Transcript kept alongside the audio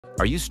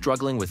Are you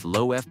struggling with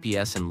low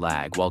FPS and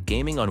lag while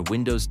gaming on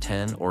Windows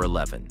 10 or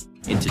 11?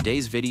 In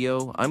today's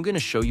video, I'm going to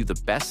show you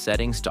the best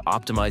settings to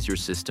optimize your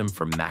system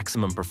for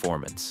maximum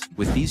performance.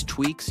 With these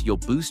tweaks, you'll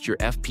boost your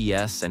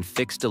FPS and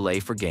fix delay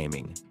for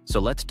gaming. So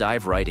let's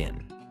dive right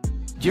in.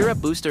 Europe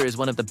Booster is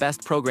one of the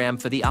best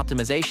programs for the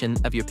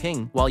optimization of your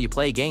ping while you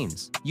play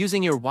games,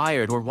 using your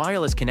wired or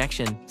wireless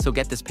connection. So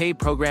get this paid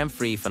program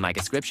free from my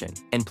description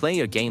and play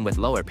your game with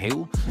lower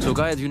ping. So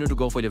guys, you need to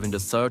go for your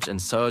Windows search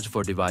and search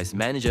for device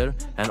manager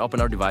and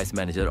open our device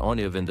manager on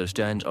your Windows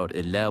 10 or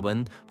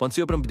 11. Once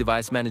you open up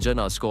device manager,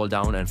 now scroll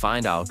down and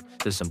find out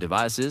there's some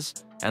devices.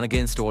 And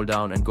again scroll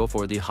down and go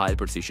for the high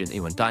precision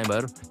event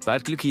timer.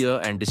 Right click here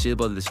and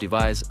disable this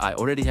device. I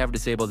already have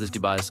disabled this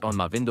device on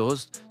my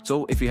Windows.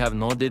 So if you have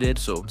not did it,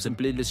 so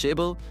simply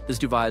disable this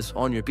device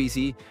on your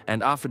PC,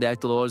 and after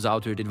that close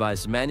out your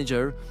device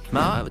manager.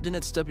 Now the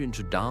next step, you need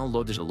to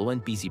download this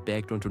low-end PC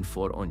pack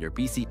 2024 on your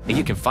PC. And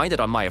you can find it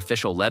on my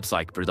official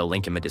website through the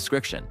link in my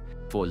description.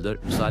 Folder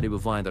inside you will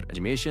find our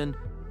animation,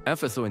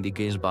 FSO in the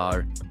games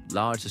bar,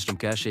 large system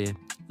cache,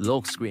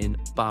 lock screen,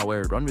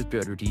 power, run with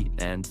priority,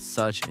 and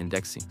search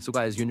indexing. So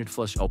guys, you need to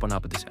first open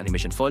up this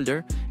animation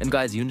folder, and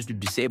guys, you need to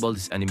disable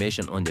this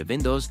animation on the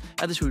Windows,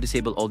 and this will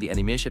disable all the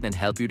animation and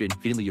help you to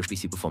increase your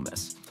PC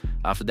performance.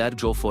 After that,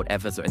 go for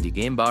FSO in the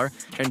game bar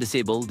and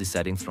disable the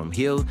settings from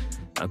here.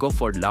 Go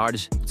for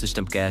large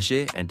system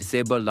cache and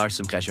disable large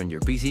system cache on your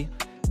PC.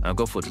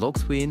 Go for lock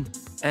screen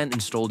and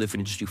install the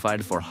registry file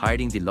for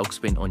hiding the lock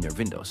screen on your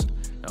Windows.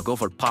 Now go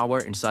for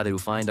power. Inside you will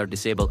find our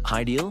disable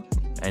ideal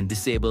and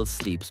disable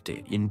sleep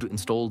state. You need to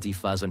install the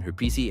files on your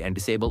PC and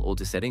disable all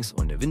the settings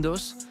on your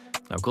Windows.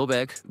 Now go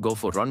back, go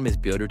for run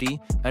with priority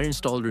and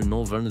install the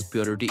no run with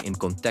priority in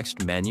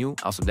context menu.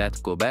 After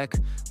that, go back,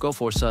 go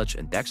for search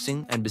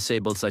indexing and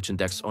disable search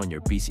index on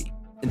your PC.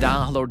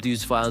 Download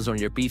these files on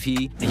your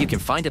PC, and you can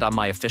find it on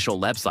my official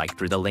website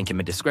through the link in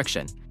my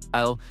description.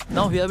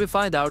 Now here we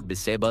find out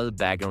disable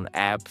background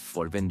app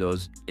for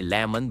Windows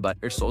 11, but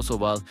it's also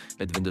well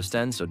with Windows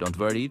 10, so don't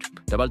worry.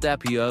 Double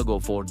tap here, go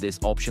for this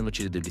option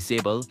which is the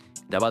disable.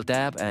 Double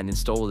tap and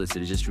install this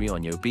registry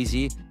on your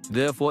PC.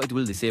 Therefore, it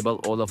will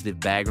disable all of the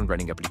background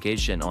running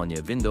application on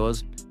your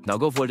Windows. Now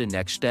go for the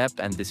next step,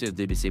 and this is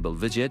the disable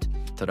widget.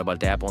 So double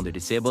tap on the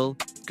disable,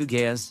 click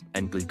yes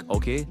and click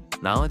OK.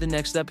 Now the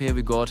next step, here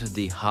we got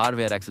the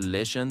hardware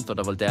acceleration. So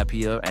double tap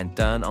here and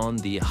turn on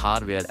the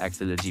hardware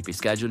accelerate GP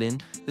scheduling.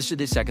 This is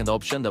the second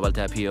option. Double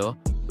tap here,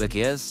 click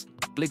yes,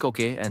 click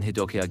OK and hit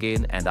OK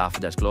again, and after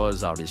that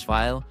close out this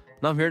file.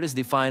 Now here is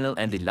the final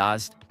and the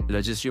last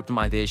registry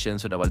optimization.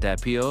 So double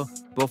tap here,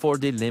 go for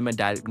the limit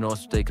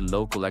diagnostic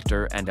load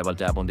collector and double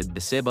tap on the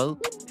disable,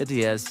 hit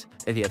yes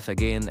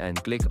again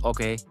and click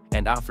OK,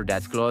 and after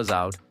that close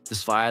out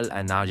this file,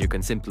 and now you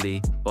can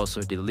simply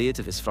also delete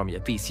this from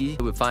your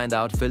PC. We find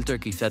out filter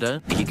key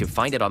setter. You can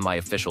find it on my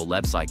official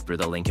website through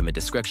the link in my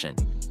description.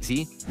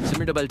 See,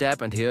 simply double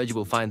tap and here you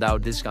will find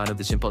out this kind of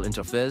the simple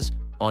interface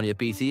on your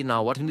PC.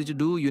 Now what you need to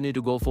do, you need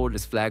to go for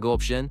this flag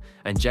option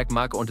and check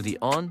mark onto the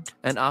on,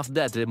 and after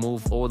that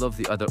remove all of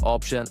the other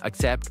options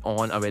except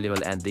on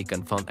available and the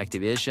confirm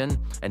activation.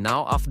 And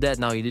now after that,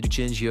 now you need to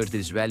change here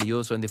this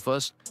value. So in the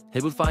first,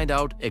 you will find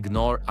out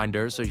ignore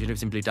under, so you need to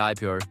simply type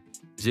here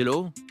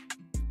 0.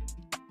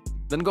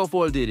 Then go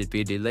for the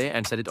repeat delay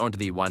and set it onto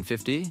the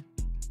 150.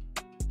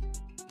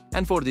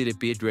 And for the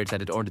repeat rate,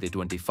 set it onto the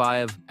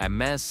 25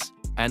 ms.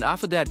 And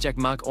after that, check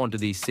mark onto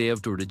the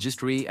save to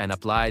registry and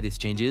apply these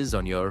changes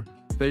on your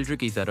filter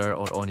key setter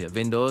or on your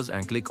Windows,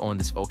 and click on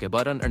this OK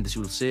button, and this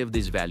will save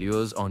these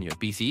values on your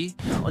PC.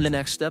 On the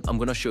next step, I'm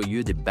gonna show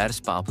you the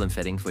best power plan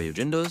setting for your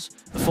Windows.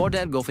 Before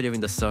that, go for your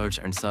Windows search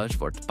and search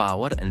for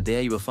power, and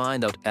there you will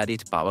find out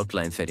edit power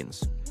plan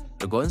settings.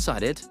 So go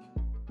inside it.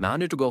 Now you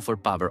need to go for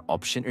power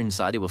option.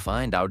 Inside you will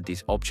find out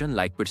this option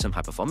like with some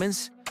high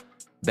performance,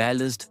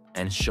 balanced,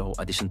 and show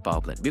additional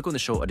power plan. We're going to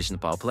show additional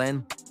power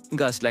plan. You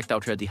guys select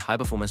out here the high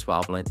performance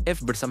power plan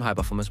if but some high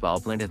performance power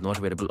plan is not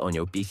available on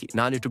your PC.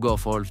 Now you need to go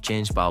for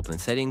change power plan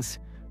settings.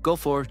 Go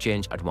for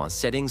change advanced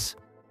settings.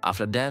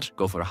 After that,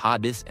 go for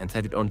hard disk and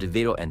set it on to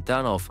 0 and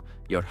turn off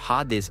your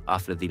hard disk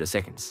after 0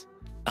 seconds.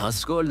 Now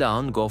scroll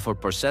down, go for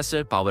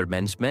processor power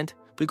management.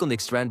 Click on the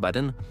expand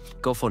button.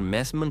 Go for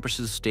maximum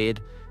processor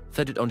state.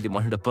 Set it on the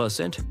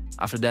 100%.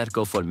 After that,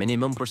 go for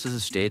minimum processor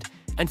state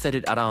and set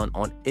it around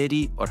on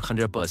 80 or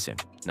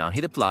 100%. Now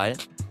hit apply,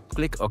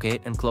 click OK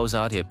and close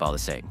out your power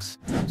settings.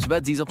 So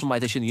that's these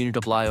optimizations you need to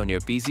apply on your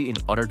PC in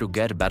order to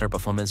get better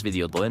performance with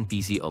your low-end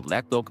PC or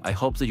laptop. I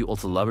hope that you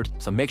also love it.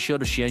 So make sure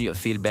to share your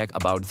feedback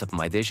about this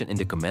optimization in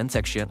the comment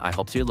section. I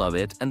hope you love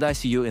it, and I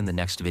see you in the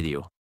next video.